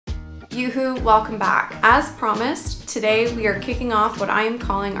Yoo-hoo, welcome back. As promised, today we are kicking off what I am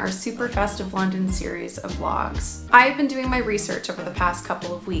calling our Super Festive London series of vlogs. I've been doing my research over the past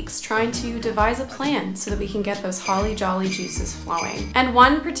couple of weeks, trying to devise a plan so that we can get those holly jolly juices flowing. And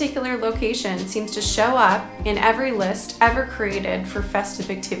one particular location seems to show up in every list ever created for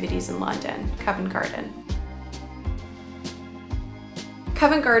festive activities in London, Covent Garden.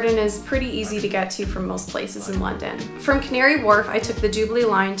 Covent Garden is pretty easy to get to from most places in London. From Canary Wharf, I took the Jubilee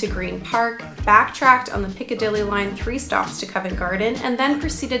line to Green Park, backtracked on the Piccadilly line 3 stops to Covent Garden, and then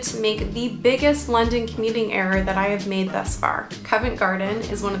proceeded to make the biggest London commuting error that I have made thus far. Covent Garden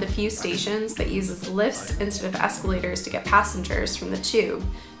is one of the few stations that uses lifts instead of escalators to get passengers from the tube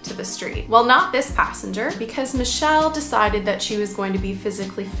to the street. Well, not this passenger, because Michelle decided that she was going to be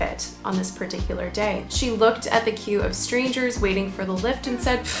physically fit on this particular day. She looked at the queue of strangers waiting for the lift and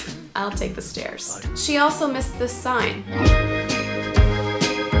said, "I'll take the stairs." She also missed this sign.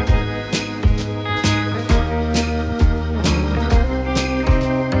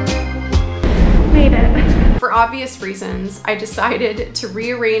 Made it. For obvious reasons, I decided to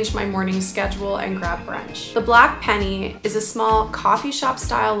rearrange my morning schedule and grab brunch. The Black Penny is a small coffee shop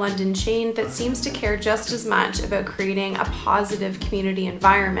style London chain that seems to care just as much about creating a positive community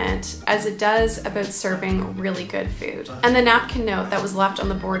environment as it does about serving really good food. And the napkin note that was left on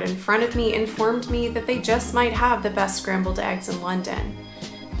the board in front of me informed me that they just might have the best scrambled eggs in London.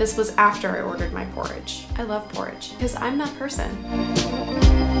 This was after I ordered my porridge. I love porridge because I'm that person.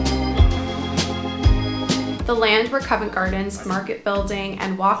 The land where Covent Garden's market building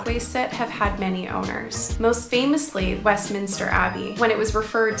and walkways sit have had many owners. Most famously, Westminster Abbey, when it was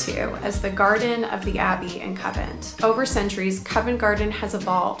referred to as the Garden of the Abbey in Covent. Over centuries, Covent Garden has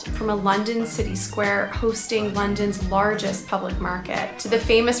evolved from a London city square hosting London's largest public market to the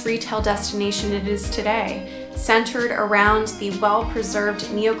famous retail destination it is today, centered around the well-preserved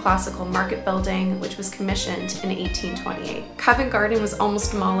neoclassical market building, which was commissioned in 1828. Covent Garden was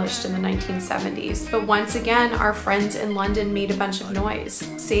almost demolished in the 1970s, but once again, our friends in London made a bunch of noise,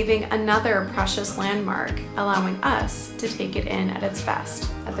 saving another precious landmark, allowing us to take it in at its best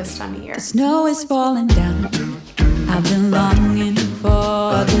at this time of year. The snow is falling down. I've been longing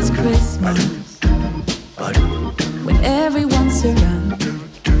for this Christmas, when everyone's around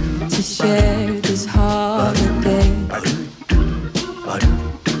to share this holiday.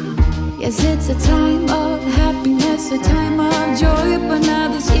 Yes, it's a time of happiness, a time of joy, but now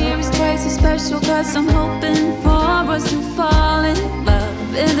this year is twice as special, cause I'm hoping for us to fall in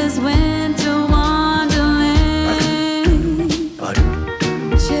love in this winter wonderland.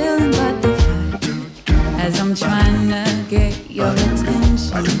 Chilling by the fire as I'm trying to get your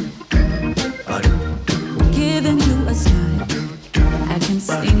attention, giving you a smile I can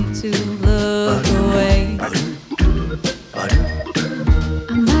seem to look away.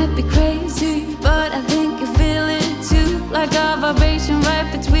 I might be crazy, but I think you feel it too, like a vibration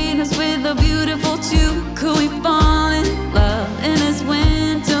right between us with a beautiful tune. Could we fall in love in this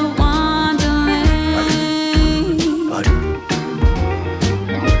winter wonderland?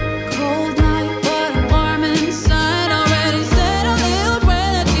 Cold night, but warm inside. Already said a little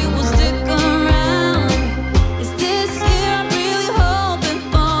prayer that you will stick around. Is this year I'm really hoping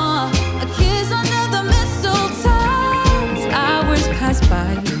for a kiss under the mistletoe? As hours pass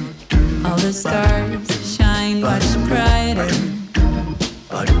by, all the stars shine much brighter.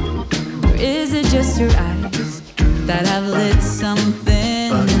 Or is it just your eyes that have lit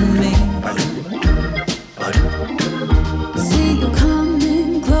something in me? I see you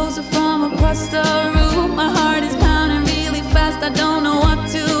coming closer from across the room. My heart is pounding really fast, I don't know what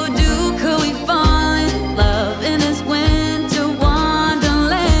to do. Could we fall in love in this winter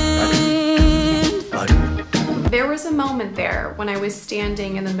wonderland? There was a moment there when I was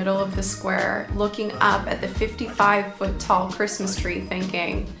standing in the middle of the square, looking up at the 55-foot tall Christmas tree,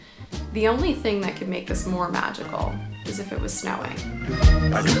 thinking, the only thing that could make this more magical is if it was snowing.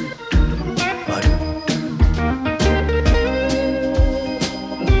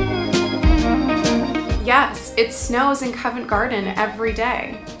 Yes, it snows in Covent Garden every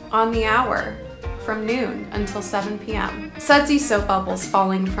day, on the hour, from noon until 7 p.m. Sudsy soap bubbles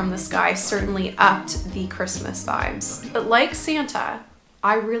falling from the sky certainly upped the Christmas vibes. But like Santa,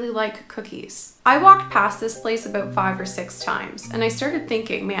 I really like cookies. I walked past this place about 5 or 6 times and I started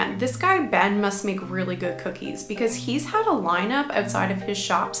thinking, man, this guy Ben must make really good cookies because he's had a lineup outside of his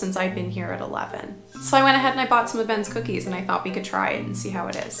shop since I've been here at 11. So I went ahead and I bought some of Ben's cookies and I thought we could try it and see how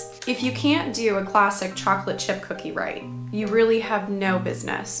it is. If you can't do a classic chocolate chip cookie right, you really have no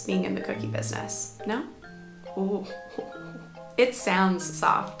business being in the cookie business. No? Ooh. It sounds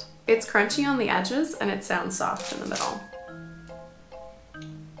soft. It's crunchy on the edges and it sounds soft in the middle.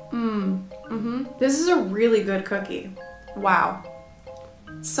 Mmm. This is a really good cookie. Wow.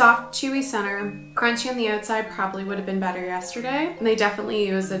 Soft, chewy center, crunchy on the outside, probably would have been better yesterday. And they definitely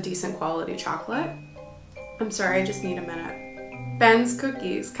use a decent quality chocolate. I'm sorry, I just need a minute. Ben's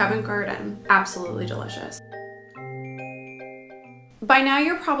Cookies, Covent Garden, absolutely delicious. By now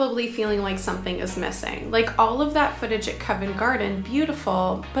you're probably feeling like something is missing. Like all of that footage at Covent Garden,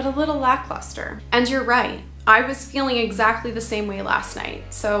 beautiful, but a little lackluster. And you're right. I was feeling exactly the same way last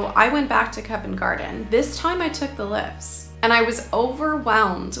night, so I went back to Covent Garden. This time I took the lifts, and I was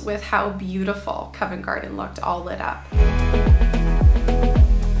overwhelmed with how beautiful Covent Garden looked all lit up.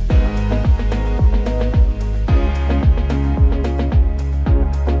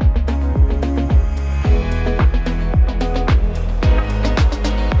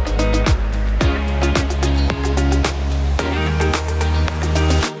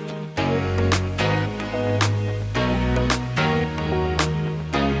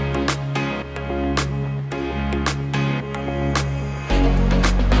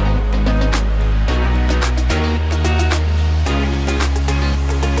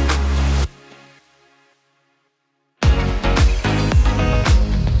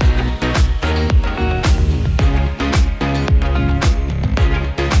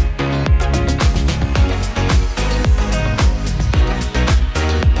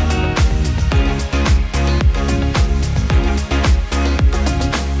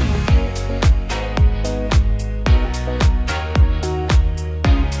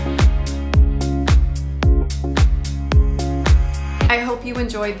 You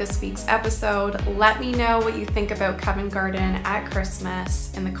enjoyed this week's episode. Let me know what you think about Covent Garden at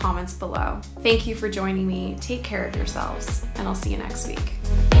Christmas in the comments below. Thank you for joining me. Take care of yourselves, and I'll see you next week.